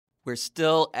We're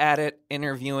still at it,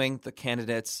 interviewing the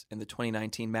candidates in the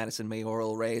 2019 Madison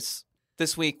mayoral race.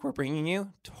 This week, we're bringing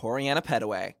you Toriana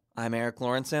Pettaway. I'm Eric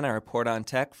Lawrenson. I report on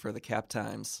tech for the Cap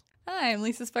Times. Hi, I'm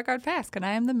Lisa Speckard-Pask, and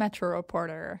I am the Metro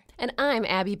reporter. And I'm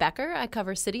Abby Becker. I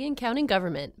cover city and county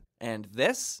government. And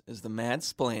this is the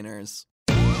Madsplainers.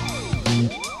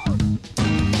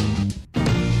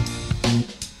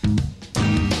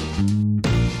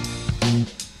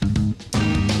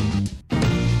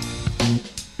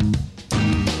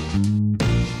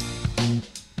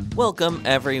 Welcome,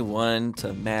 everyone, to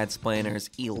Madsplainers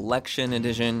Election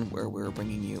Edition, where we're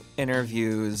bringing you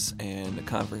interviews and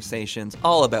conversations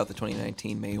all about the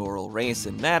 2019 mayoral race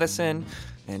in Madison.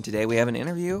 And today we have an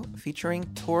interview featuring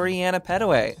Toriana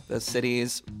Pettaway, the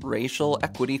city's racial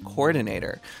equity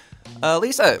coordinator.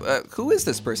 Lisa, who is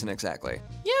this person exactly?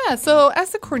 Yeah, so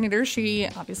as the coordinator, she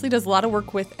obviously does a lot of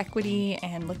work with equity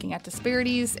and looking at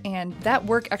disparities, and that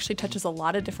work actually touches a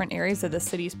lot of different areas of the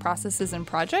city's processes and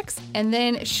projects. And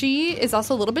then she is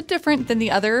also a little bit different than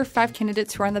the other 5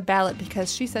 candidates who are on the ballot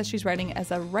because she says she's running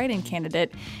as a write-in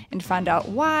candidate. And to find out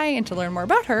why and to learn more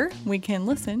about her, we can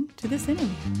listen to this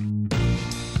interview.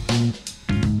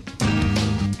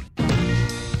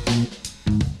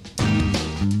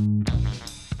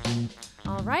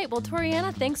 All right. Well,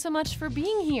 Toriana, thanks so much for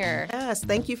being here. Yes,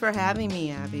 thank you for having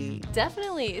me, Abby.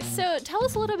 Definitely. So tell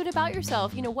us a little bit about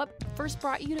yourself. What first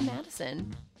brought you to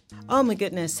Madison? Oh, my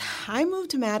goodness. I moved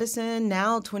to Madison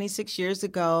now 26 years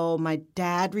ago. My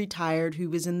dad retired, who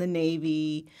was in the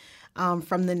Navy,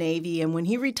 from the Navy. And when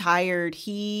he retired,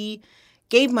 he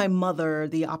gave my mother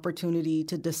the opportunity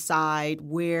to decide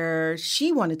where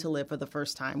she wanted to live for the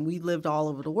first time. We lived all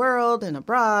over the world and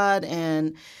abroad,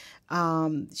 and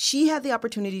she had the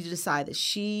opportunity to decide that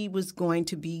she was going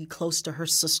to be close to her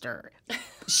sister.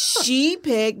 She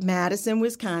picked Madison,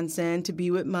 Wisconsin to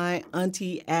be with my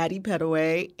auntie Addie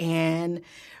Pettaway, and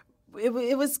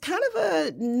it was kind of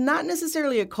a, not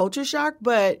necessarily a culture shock,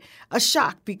 but a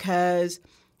shock because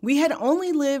we had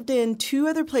only lived in 2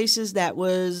 other places that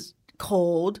was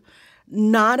cold,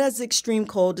 not as extreme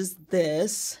cold as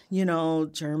this,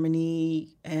 Germany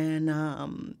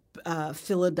and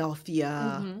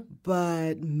Philadelphia,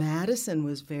 but Madison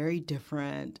was very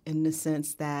different in the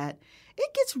sense that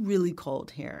it gets really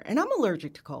cold here, and I'm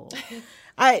allergic to cold.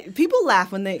 People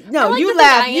laugh when they you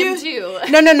laugh. I am too.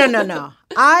 No.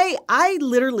 I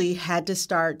literally had to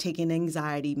start taking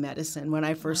anxiety medicine when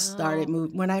I first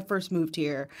when I first moved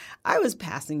here. I was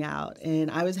passing out,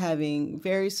 and I was having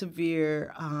very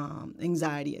severe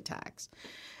anxiety attacks.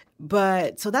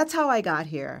 So that's how I got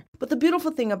here. But the beautiful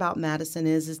thing about Madison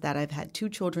is that I've had 2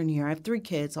 children here. I have 3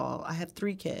 kids. I have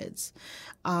 3 kids,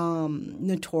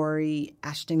 Notori,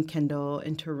 Ashton Kendall,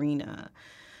 and Tarina.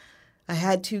 I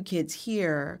had 2 kids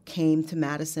here, came to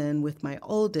Madison with my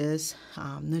oldest,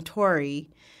 Notori.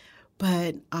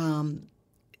 But the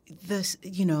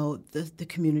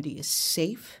community is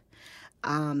safe.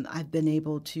 I've been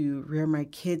able to rear my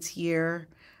kids here.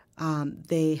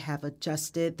 They have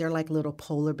adjusted. They're like little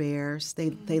polar bears.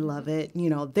 They love it.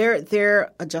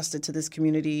 They're adjusted to this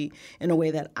community in a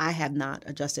way that I have not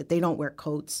adjusted. They don't wear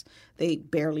coats. They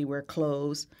barely wear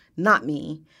clothes. Not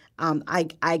me.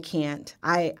 I can't.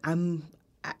 I'm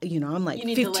like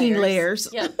 15 layers.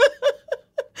 Yep.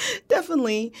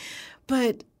 Definitely.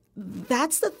 But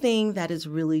that's the thing that is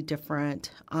really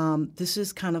different. This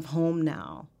is kind of home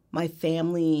now. My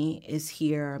family is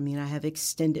here. I have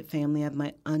extended family. I have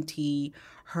my auntie,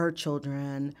 her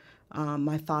children.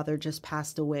 My father just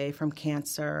passed away from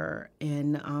cancer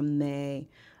in May.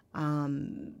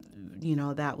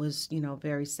 That was,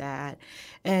 very sad.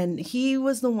 And he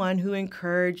was the one who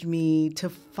encouraged me to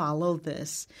follow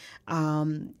this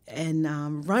and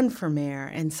run for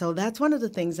mayor. And so that's one of the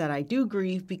things that I do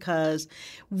grieve because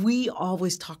we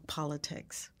always talk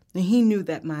politics. And he knew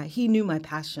my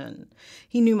passion.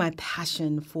 He knew my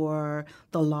passion for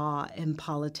the law and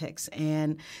politics.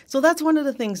 And so that's one of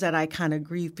the things that I kind of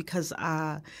grieve because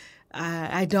I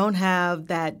don't have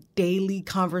that daily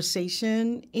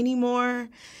conversation anymore.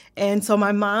 And so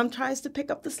my mom tries to pick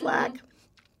up the slack.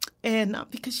 And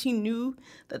because she knew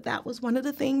that was one of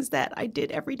the things that I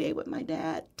did every day with my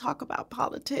dad, talk about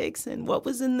politics and what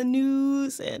was in the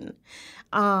news. And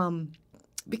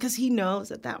because he knows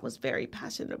that was very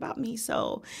passionate about me.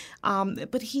 So,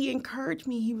 but he encouraged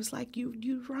me. He was like,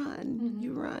 you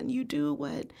run, you do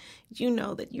what you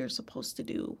know that you're supposed to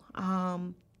do.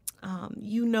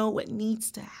 You know what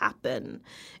needs to happen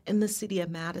in the city of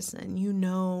Madison. You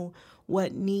know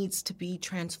what needs to be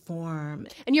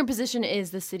transformed. And your position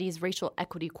is the city's racial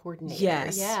equity coordinator.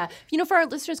 Yes. Yeah. For our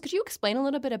listeners, could you explain a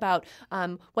little bit about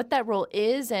what that role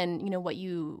is and what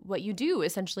you do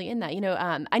essentially in that?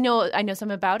 I know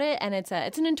some about it, and it's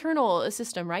an internal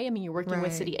system, right? I mean, you're working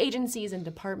with city agencies and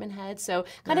department heads. So,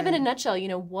 kind of in a nutshell,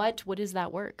 what is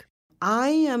that work? I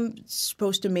am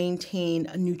supposed to maintain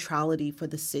a neutrality for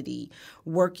the city,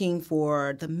 working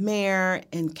for the mayor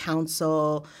and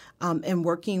council, and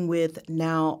working with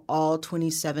now all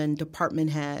 27 department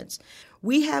heads.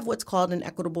 We have what's called an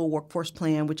equitable workforce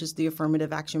plan, which is the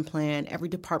affirmative action plan. Every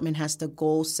department has to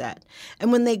goal set.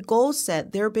 And when they goal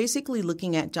set, they're basically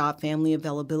looking at job family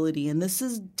availability. And this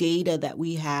is data that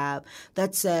we have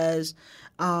that says,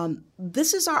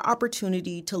 this is our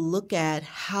opportunity to look at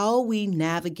how we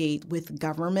navigate with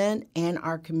government and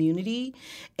our community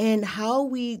and how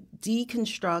we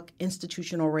deconstruct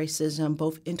institutional racism,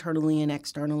 both internally and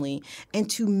externally, and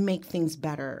to make things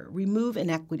better, remove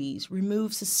inequities,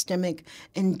 remove systemic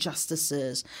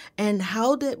injustices, and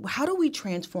how do we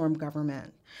transform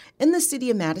government? In the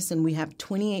city of Madison, we have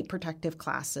 28 protective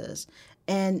classes.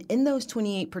 And in those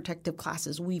 28 protective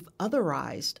classes, we've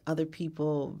otherized other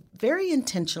people very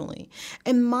intentionally.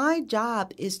 And my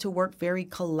job is to work very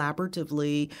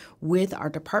collaboratively with our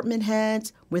department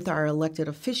heads, with our elected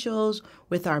officials,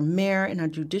 with our mayor and our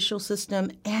judicial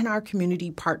system, and our community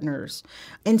partners.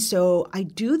 And so I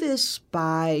do this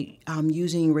by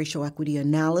using racial equity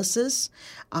analysis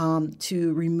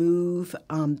to remove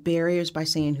barriers by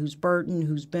saying who's burdened,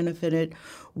 who's benefited,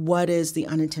 what is the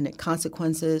unintended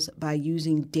consequences, by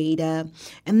using data,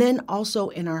 and then also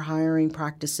in our hiring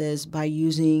practices by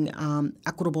using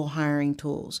equitable hiring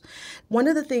tools. One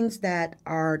of the things that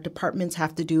our departments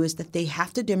have to do is that they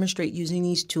have to demonstrate using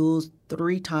these tools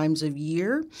 3 times a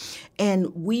year,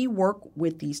 and we work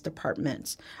with these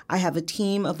departments. I have a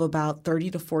team of about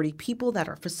 30 to 40 people that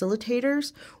are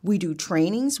facilitators. We do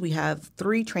trainings. We have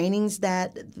 3 trainings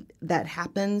that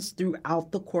happens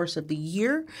throughout the course of the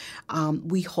year.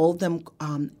 We hold them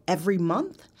every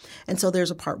month. And so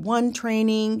there's a part 1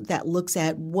 training that looks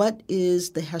at what is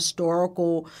the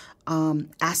historical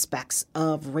aspects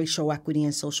of racial equity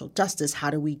and social justice. How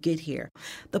do we get here?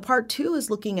 The part 2 is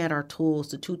looking at our tools,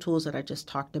 the 2 tools that I just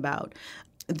talked about,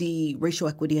 the racial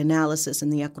equity analysis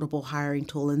and the equitable hiring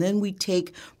tool. And then we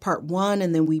take part 1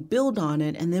 and then we build on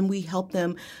it, and then we help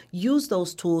them use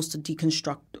those tools to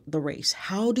deconstruct the race.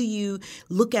 How do you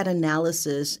look at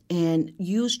analysis and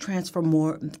use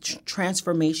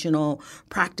transformational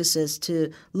practices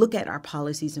to look at our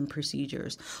policies and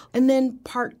procedures? And then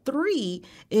part 3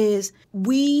 is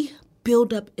we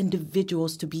build up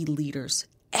individuals to be leaders.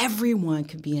 Everyone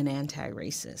can be an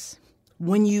anti-racist.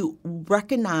 When you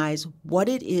recognize what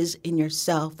it is in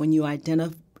yourself, when you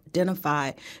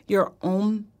identify your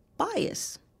own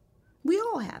bias, we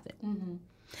all have it. Mm-hmm.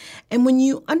 And when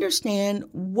you understand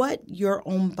what your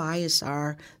own bias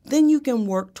are, then you can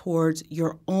work towards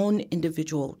your own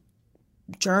individual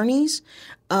journeys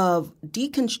of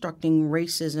deconstructing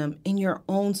racism in your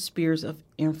own spheres of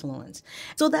influence.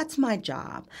 So that's my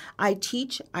job. I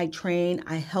teach, I train,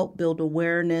 I help build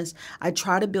awareness. I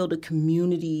try to build a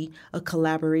community, a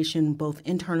collaboration both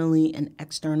internally and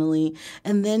externally,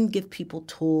 and then give people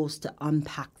tools to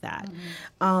unpack that.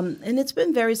 Mm-hmm. And it's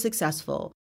been very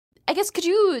successful. I guess, could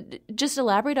you just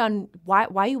elaborate on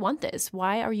why you want this?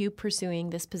 Why are you pursuing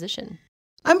this position?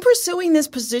 I'm pursuing this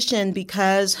position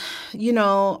because,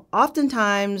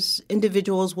 oftentimes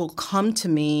individuals will come to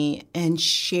me and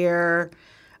share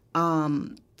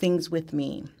things with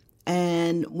me.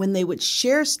 And when they would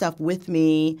share stuff with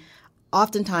me,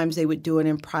 oftentimes they would do it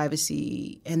in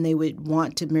privacy and they would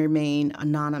want to remain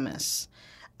anonymous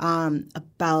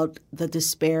about the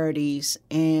disparities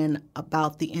and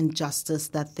about the injustice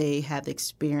that they have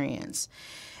experienced.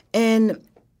 And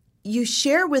you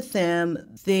share with them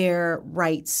their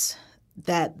rights,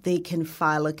 that they can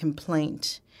file a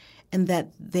complaint and that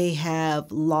they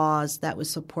have laws that would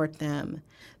support them.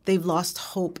 They've lost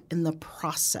hope in the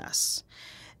process.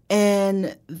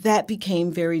 And that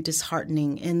became very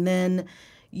disheartening. And then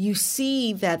you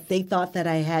see that they thought that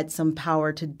I had some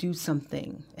power to do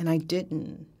something, and I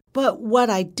didn't. But what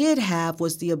I did have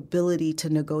was the ability to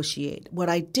negotiate. What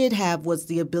I did have was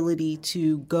the ability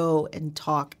to go and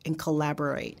talk and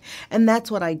collaborate. And that's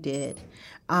what I did.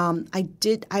 I'm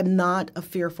not a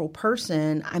fearful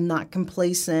person. I'm not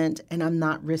complacent, and I'm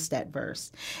not risk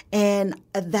adverse. And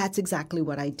that's exactly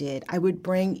what I did. I would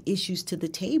bring issues to the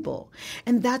table.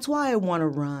 And that's why I want to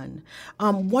run.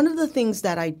 One of the things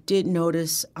that I did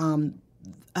notice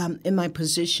in my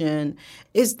position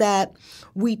is that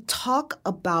we talk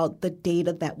about the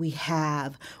data that we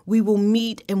have. We will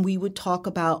meet and we would talk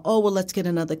about, oh, well, let's get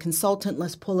another consultant.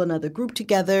 Let's pull another group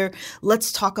together.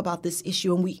 Let's talk about this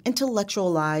issue. And we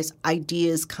intellectualize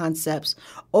ideas, concepts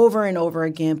over and over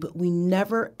again, but we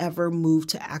never, ever move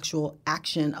to actual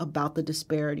action about the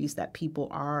disparities that people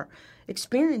are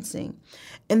experiencing.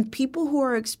 And people who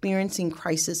are experiencing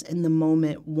crisis in the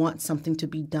moment want something to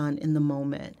be done in the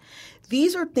moment.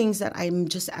 These are things that I'm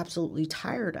just absolutely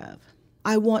tired of.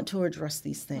 I want to address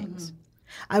these things.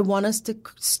 I want us to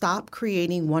stop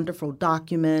creating wonderful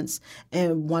documents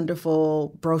and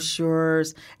wonderful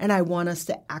brochures, and I want us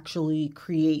to actually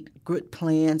create good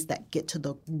plans that get to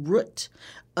the root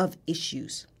of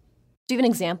issues. Do you have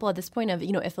an example at this point of,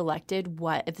 if elected,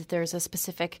 if there's a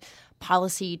specific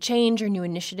policy change or new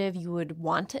initiative you would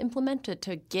want to implement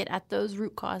to get at those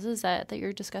root causes that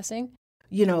you're discussing?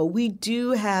 We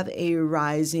do have a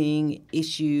rising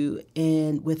issue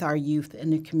with our youth in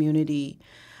the community.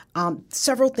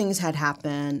 Several things had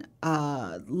happened.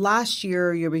 Last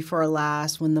year before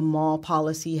last, when the mall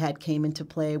policy had came into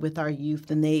play with our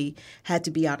youth and they had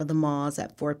to be out of the malls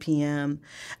at 4 p.m.,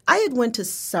 I had went to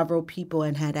several people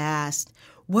and had asked,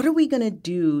 what are we going to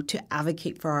do to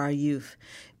advocate for our youth?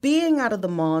 Being out of the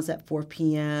malls at 4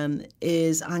 p.m.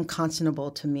 is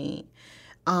unconscionable to me.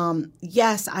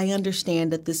 Yes, I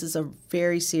understand that this is a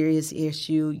very serious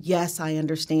issue. Yes, I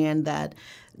understand that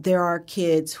there are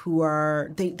kids who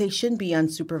they shouldn't be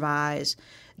unsupervised.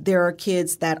 There are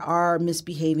kids that are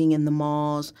misbehaving in the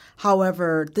malls.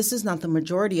 However, this is not the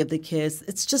majority of the kids.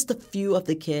 It's just a few of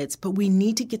the kids. But we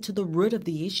need to get to the root of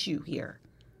the issue here.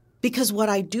 Because what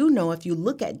I do know, if you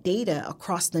look at data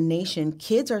across the nation,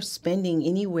 kids are spending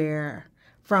anywhere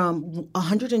from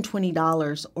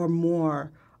 $120 or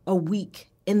more a week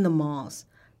in the malls.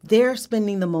 They're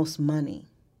spending the most money.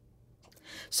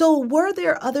 So were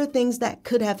there other things that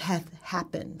could have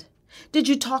happened? Did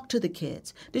you talk to the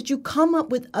kids? Did you come up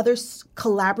with other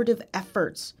collaborative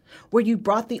efforts where you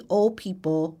brought the old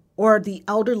people or the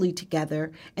elderly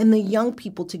together and the young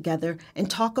people together and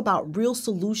talk about real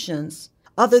solutions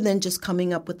other than just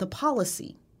coming up with a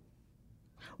policy?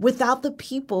 Without the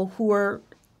people who are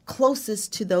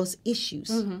closest to those issues.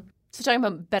 Mm-hmm. So talking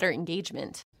about better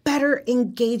engagement. Better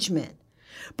engagement.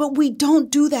 But we don't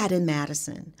do that in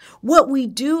Madison. What we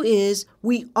do is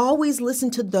we always listen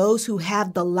to those who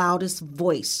have the loudest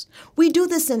voice. We do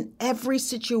this in every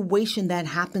situation that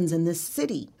happens in this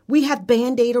city. We have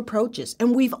Band-Aid approaches,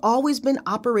 and we've always been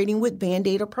operating with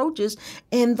Band-Aid approaches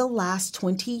in the last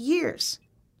 20 years.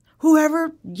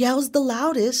 Whoever yells the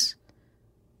loudest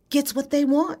gets what they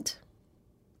want.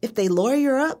 If they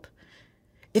lawyer up,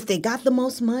 if they got the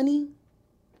most money,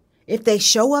 if they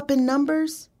show up in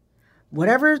numbers,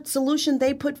 whatever solution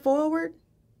they put forward,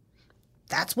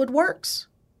 that's what works.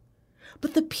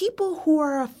 But the people who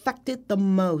are affected the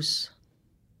most,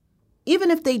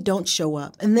 even if they don't show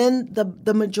up, and then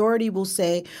the majority will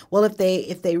say, well, if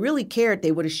they really cared,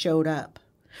 they would have showed up.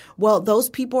 Well, those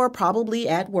people are probably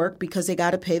at work because they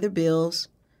got to pay their bills.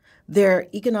 They're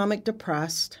economic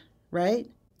depressed, right?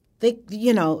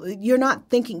 You're not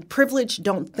thinking, privileged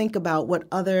don't think about what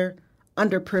other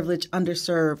underprivileged,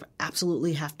 underserved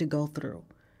absolutely have to go through,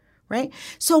 right?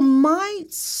 So my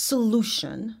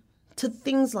solution to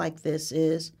things like this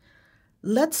is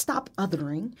let's stop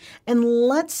othering and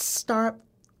let's start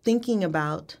thinking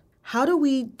about how do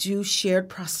we do shared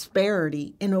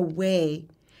prosperity in a way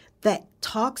that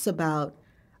talks about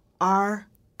our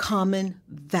common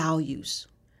values.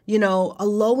 A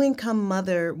low-income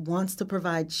mother wants to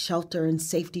provide shelter and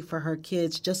safety for her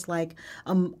kids, just like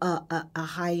a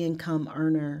high-income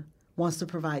earner wants to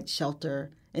provide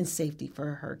shelter and safety for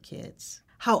her kids.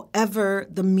 However,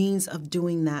 the means of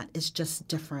doing that is just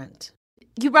different.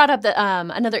 You brought up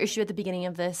another issue at the beginning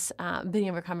of beginning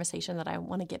of our conversation that I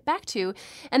want to get back to,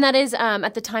 and that is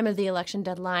at the time of the election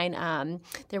deadline,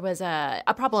 there was a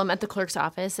problem at the clerk's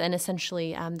office, and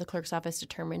essentially the clerk's office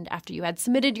determined after you had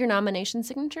submitted your nomination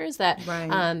signatures that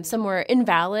some were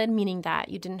invalid, meaning that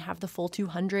you didn't have the full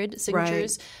 200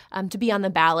 signatures to be on the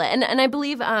ballot, and I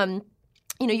believe.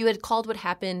 You had called what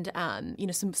happened,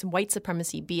 some white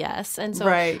supremacy BS. And so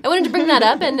I wanted to bring that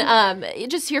up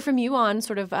and just hear from you on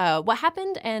sort of what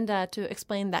happened and to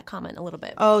explain that comment a little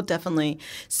bit. Oh, definitely.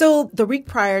 So the week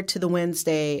prior to the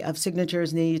Wednesday of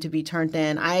signatures needed to be turned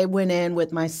in, I went in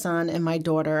with my son and my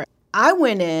daughter. I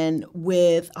went in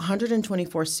with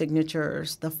 124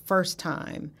 signatures the first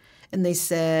time. And they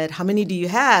said, how many do you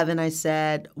have? And I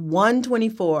said,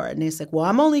 124. And they said, well,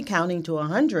 I'm only counting to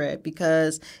 100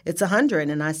 because it's 100.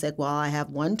 And I said, well, I have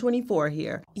 124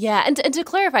 here. Yeah, and to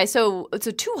clarify, so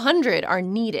 200 are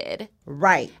needed.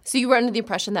 Right. So you were under the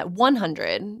impression that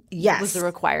 100 was the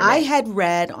requirement. I had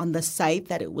read on the site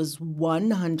that it was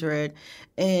 100,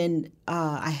 and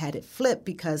I had it flipped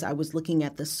because I was looking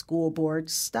at the school board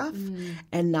stuff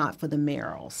and not for the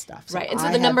mayoral stuff. Right, and so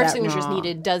the number of signatures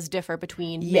needed does differ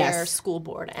between mayor, school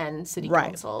board, and city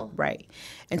council. Right,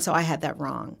 and so I had that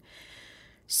wrong.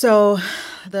 So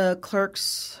the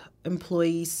clerk's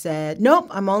employee said, nope,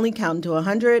 I'm only counting to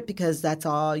 100 because that's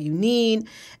all you need.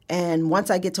 And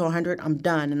once I get to 100, I'm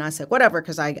done. And I said, whatever,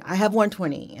 because I have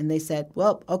 120. And they said,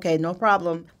 well, okay, no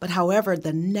problem. But however,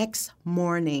 the next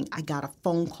morning, I got a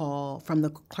phone call from the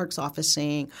clerk's office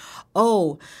saying,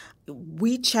 oh,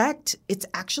 we checked. It's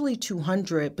actually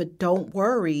 200, but don't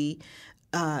worry.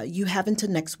 You have until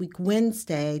next week,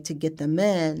 Wednesday, to get them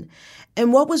in.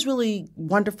 And what was really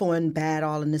wonderful and bad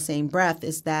all in the same breath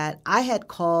is that I had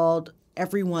called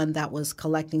everyone that was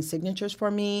collecting signatures for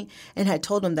me and had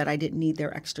told them that I didn't need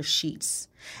their extra sheets.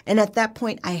 And at that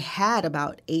point, I had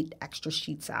about 8 extra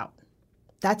sheets out.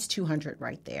 That's 200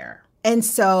 right there. And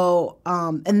so,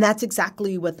 and that's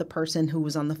exactly what the person who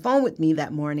was on the phone with me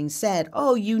that morning said.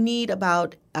 Oh, you need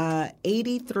about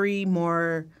 83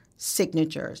 more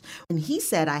signatures. And he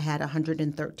said I had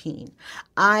 113.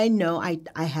 I know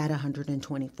I had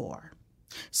 124.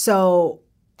 So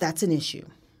that's an issue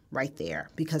right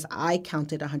there because I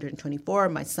counted 124.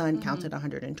 My son counted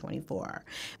 124.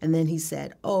 And then he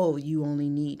said, oh, you only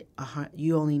need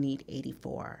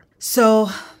 84. So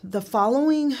the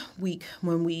following week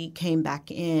when we came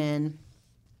back in,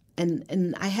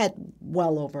 and I had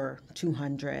well over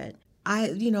 200, a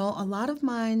lot of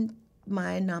my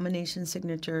nomination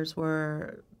signatures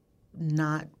were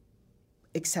not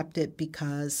accepted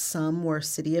because some were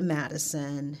City of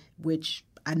Madison, which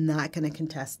I'm not going to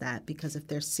contest that because if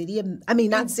they're Town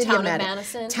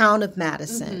of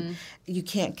Madison, you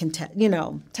can't contest.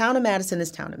 Town of Madison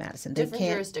is Town of Madison. Different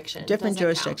jurisdiction. Different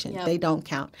jurisdiction. Yep. They don't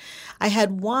count. I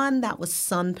had one that was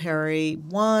Sun Prairie,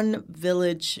 one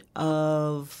Village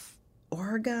of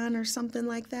Oregon or something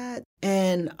like that,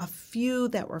 and a few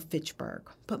that were Fitchburg.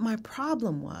 But my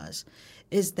problem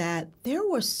is that there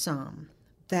were some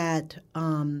that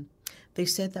they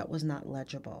said that was not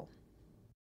legible.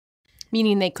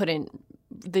 Meaning they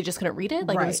just couldn't read it?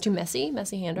 Like It was too messy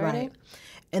handwriting? Right.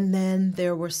 And then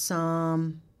there were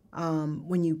some,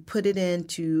 when you put it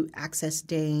into Access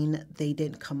Dane, they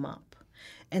didn't come up.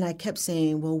 And I kept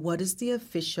saying, well, what is the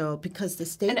official? Because the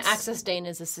state. And Access Dane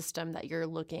is a system that you're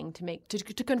looking to make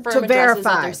to confirm addresses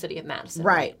of their City of Madison.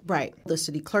 Right. The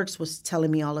city clerks was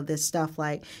telling me all of this stuff,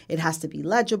 like it has to be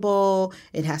legible,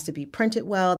 it has to be printed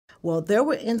well. Well, there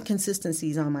were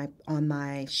inconsistencies on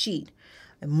my sheet.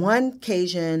 On one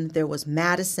occasion, there was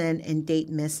Madison and date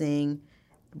missing,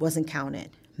 wasn't counted.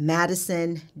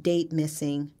 Madison, date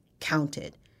missing,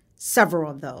 counted. Several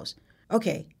of those.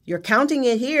 Okay, you're counting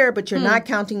it here, but you're not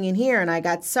counting it here, and I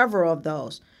got several of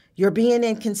those. You're being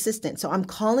inconsistent. So I'm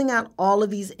calling out all of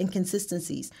these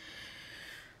inconsistencies.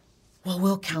 Well,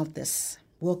 we'll count this.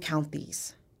 We'll count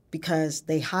these because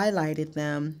they highlighted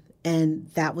them, and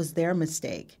that was their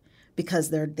mistake because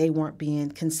they weren't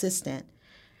being consistent.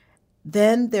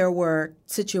 Then there were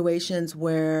situations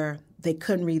where they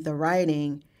couldn't read the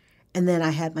writing, and then I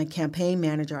had my campaign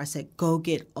manager. I said, go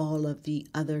get all of the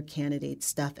other candidates'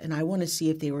 stuff, and I want to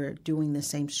see if they were doing the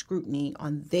same scrutiny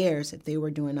on theirs if they were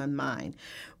doing on mine.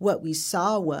 What we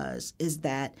saw is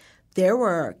that there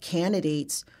were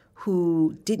candidates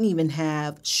who didn't even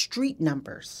have street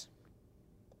numbers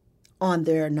on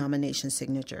their nomination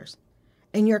signatures.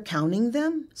 And you're counting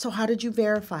them? So how did you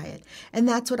verify it? And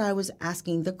that's what I was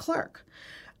asking the clerk.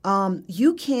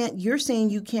 You're saying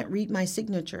you can't read my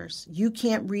signatures. You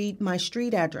can't read my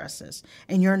street addresses,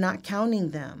 and you're not counting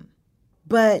them.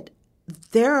 But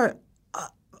there are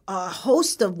a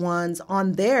host of ones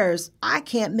on theirs. I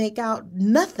can't make out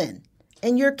nothing,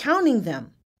 and you're counting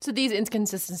them. So these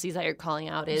inconsistencies that you're calling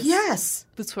out is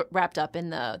wrapped up in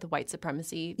the white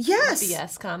supremacy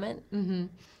BS comment? Mm-hmm.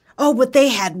 Oh, but they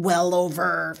had well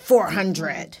over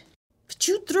 400. But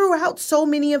you threw out so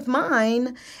many of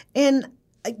mine, and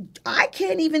I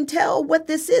can't even tell what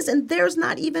this is, and there's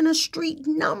not even a street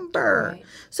number. Right.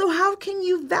 So how can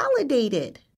you validate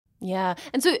it? Yeah.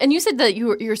 And you said that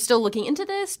you're still looking into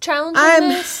this, challenging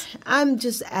this? I'm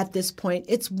just at this point.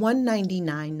 It's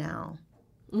 199 now.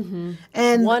 Mm-hmm.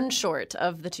 And one short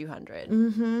of the 200.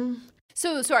 Mm-hmm.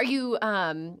 So are you,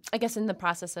 I guess, in the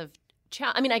process of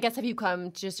I mean, I guess have you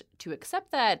come just to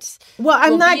accept that? Well,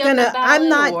 I'm not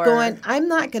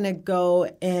gonna go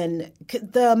and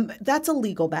that's a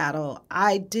legal battle.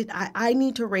 I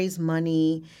need to raise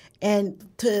money, and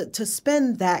to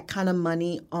spend that kind of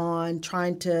money on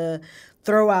trying to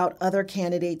throw out other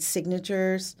candidates'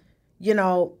 signatures,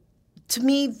 to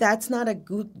me, that's not a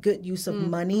good use of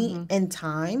money and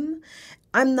time.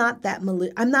 I'm not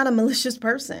a malicious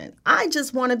person. I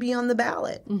just want to be on the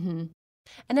ballot. Mm-hmm.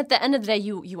 And at the end of the day,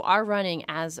 you are running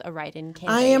as a write-in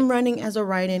candidate. I am running as a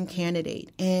write-in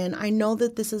candidate. And I know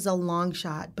that this is a long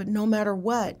shot, but no matter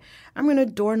what, I'm going to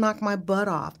door knock my butt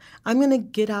off. I'm going to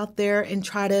get out there and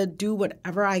try to do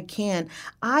whatever I can.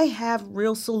 I have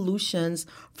real solutions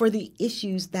for the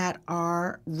issues that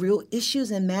are real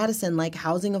issues in Madison, like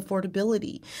housing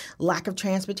affordability, lack of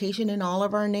transportation in all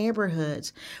of our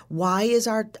neighborhoods. Why is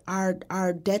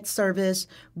our debt service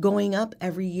going up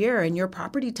every year and your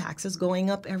property taxes going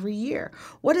up every year?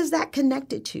 What is that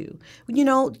connected to?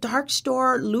 Dark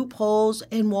store loopholes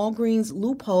and Walgreens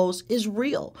loopholes is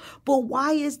real. But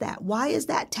why is that? Why is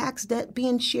that tax debt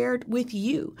being shared with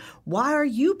you? Why are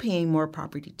you paying more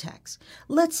property tax?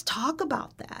 Let's talk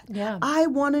about that. Yeah. I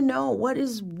want to know what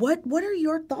are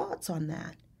your thoughts on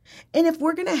that? And if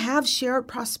we're going to have shared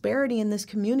prosperity in this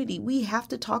community, we have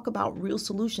to talk about real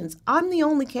solutions. I'm the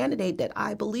only candidate that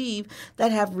I believe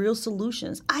that have real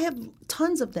solutions. I have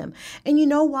tons of them. And you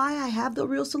know why I have the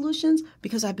real solutions?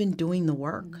 Because I've been doing the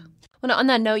work. Well, on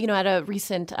that note, at a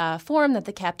recent forum that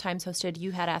the Cap Times hosted,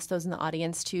 you had asked those in the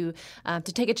audience to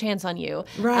take a chance on you.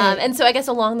 Right. And so I guess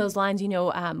along those lines,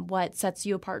 what sets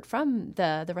you apart from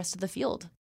the rest of the field?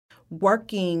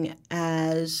 Working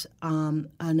as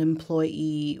an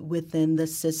employee within the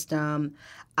system,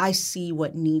 I see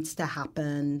what needs to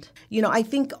happen. I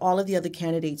think all of the other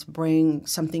candidates bring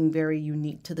something very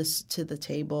unique to the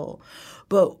table.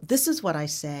 But this is what I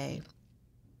say.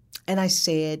 And I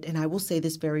say it, and I will say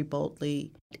this very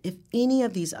boldly. If any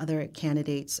of these other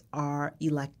candidates are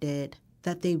elected,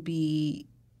 that they be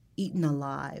eaten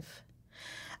alive.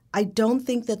 I don't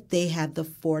think that they have the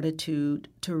fortitude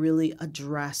to really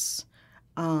address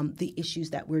the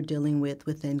issues that we're dealing with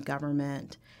within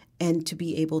government and to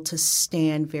be able to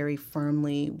stand very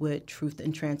firmly with truth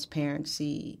and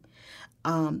transparency.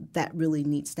 That really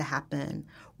needs to happen.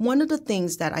 One of the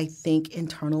things that I think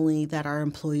internally that our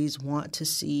employees want to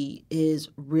see is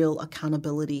real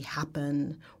accountability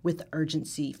happen with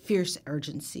urgency, fierce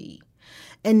urgency,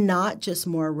 and not just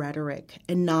more rhetoric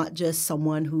and not just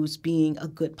someone who's being a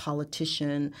good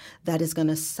politician that is going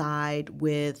to side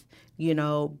with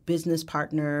business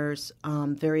partners,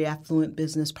 very affluent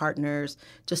business partners,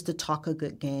 just to talk a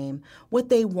good game. What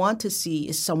they want to see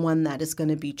is someone that is going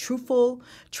to be truthful,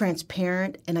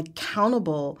 transparent, and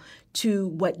accountable to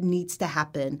what needs to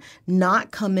happen,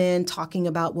 not come in talking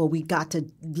about, well, we got to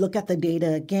look at the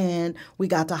data again, we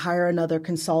got to hire another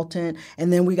consultant,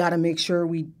 and then we got to make sure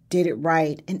we did it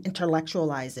right and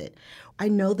intellectualize it. I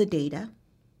know the data.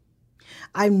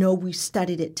 I know we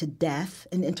studied it to death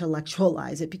and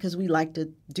intellectualize it because we like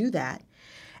to do that.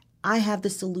 I have the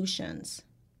solutions.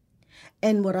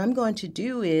 And what I'm going to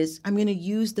do is I'm going to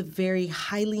use the very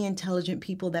highly intelligent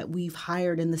people that we've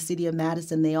hired in the city of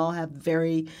Madison. They all have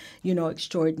very,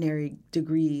 extraordinary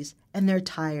degrees, and they're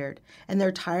tired. And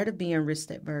they're tired of being risk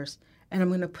adverse. And I'm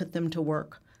going to put them to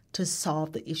work to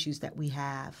solve the issues that we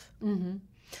have. Mm-hmm.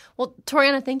 Well,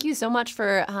 Toriana, thank you so much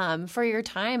for your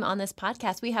time on this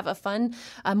podcast. We have a fun,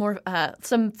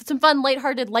 some fun,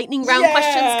 lighthearted lightning round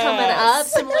questions coming up,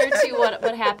 similar to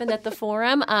what happened at the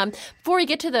forum. Before we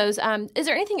get to those, is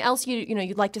there anything else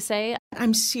you'd like to say?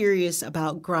 I'm serious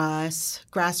about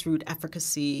grassroots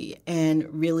efficacy and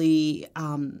really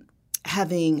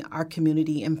having our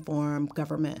community inform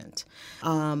government.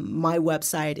 My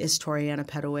website is Toriana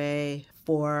Pettaway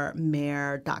for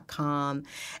mayor.com.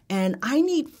 And I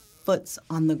need foots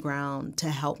on the ground to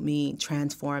help me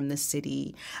transform the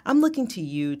city. I'm looking to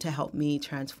you to help me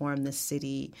transform this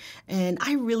city. And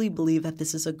I really believe that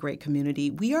this is a great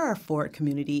community. We are a forward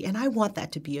community, and I want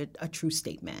that to be a true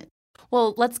statement.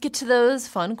 Well, let's get to those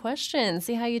fun questions.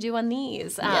 See how you do on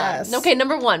these. Yes. Okay,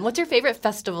 number one, what's your favorite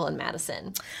festival in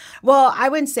Madison? Well, I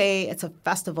wouldn't say it's a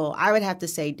festival. I would have to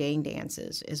say Dane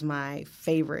Dances is my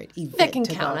favorite event. That can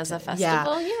count as a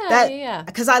festival. Yeah.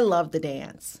 Because I love the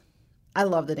dance. I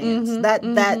love the dance.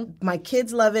 That my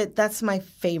kids love it. That's my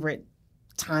favorite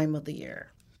time of the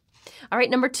year. All right,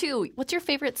 number two, what's your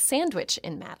favorite sandwich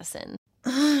in Madison?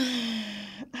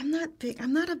 I'm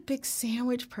not a big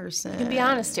sandwich person. You can be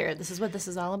honest here. This is what this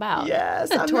is all about. Yes.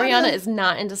 Toriana is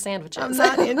not into sandwiches. I'm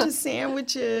not into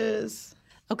sandwiches.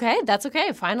 Okay, that's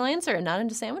okay. Final answer, not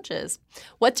into sandwiches.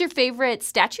 What's your favorite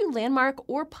statue, landmark,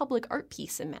 or public art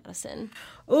piece in Madison?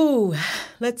 Ooh,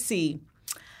 let's see.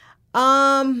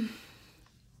 Oh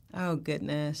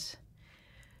goodness.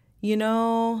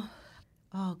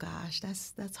 Oh gosh,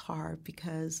 that's hard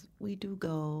because we do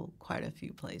go quite a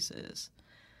few places.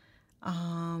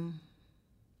 I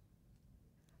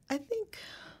think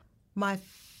my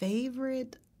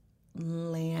favorite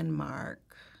landmark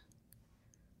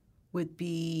would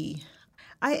be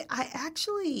I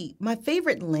actually my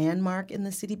favorite landmark in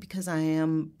the city, because I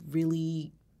am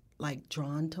really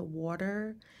drawn to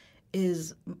water,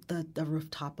 is the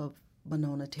rooftop of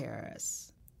Monona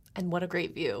Terrace. And what a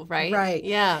great view, right? Right.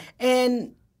 Yeah.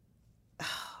 But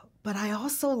I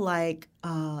also like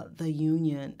the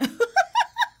Union.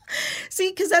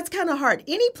 See, because that's kind of hard.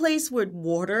 Any place with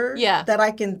water that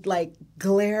I can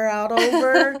glare out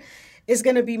over is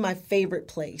going to be my favorite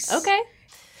place. Okay.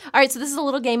 All right, so this is a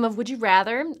little game of would you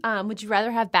rather. Would you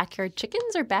rather have backyard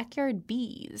chickens or backyard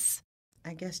bees?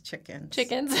 I guess chickens.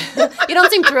 Chickens? You don't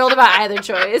seem thrilled about either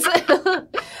choice.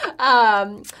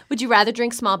 Would you rather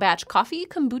drink small batch coffee,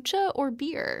 kombucha, or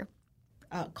beer?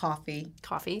 Coffee.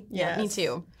 Coffee? Yes. Yeah, me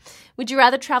too. Would you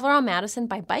rather travel around Madison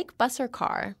by bike, bus, or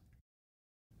car?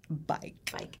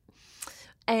 Bike.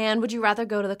 And would you rather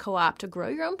go to the co-op to grow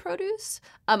your own produce?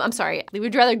 I'm sorry.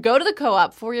 Would you rather go to the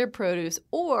co-op for your produce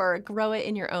or grow it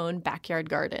in your own backyard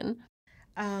garden?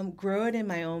 Grow it in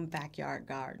my own backyard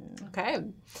garden. Okay.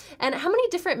 And how many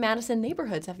different Madison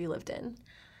neighborhoods have you lived in?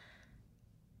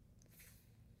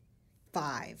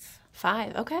 5.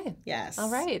 5. Okay. Yes.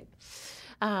 All right.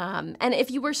 And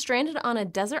if you were stranded on a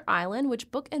desert island,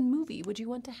 which book and movie would you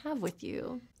want to have with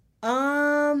you?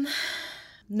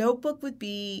 Notebook would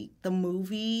be the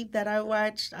movie that I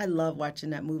watched. I love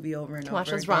watching that movie over and over again. Watch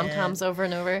those rom-coms over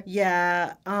and over?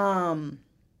 Yeah. The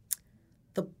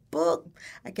book,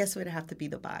 I guess, would have to be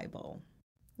the Bible.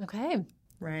 Okay.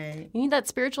 Right. You need that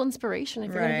spiritual inspiration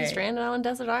if you're going to be stranded on a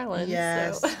desert island.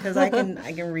 Yes, because I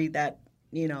can read that,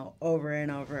 over and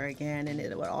over again, and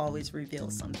it would always reveal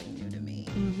something new to me.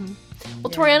 Mm-hmm. Well,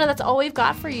 Toriana, that's all we've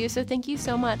got for you. So thank you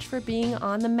so much for being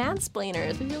on the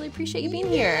Madsplainers. We really appreciate you being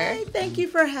here. Thank you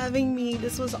for having me.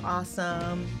 This was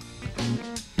awesome.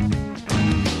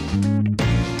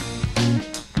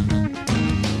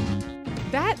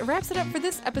 That wraps it up for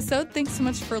this episode. Thanks so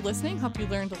much for listening. Hope you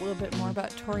learned a little bit more about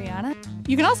Toriana.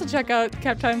 You can also check out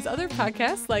Cap Time's other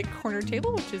podcasts like Corner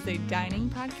Table, which is a dining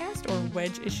podcast, or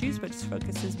Wedge Issues, which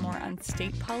focuses more on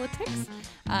state politics.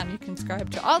 You can subscribe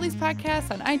to all these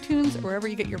podcasts on iTunes or wherever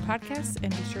you get your podcasts,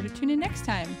 and be sure to tune in next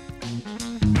time.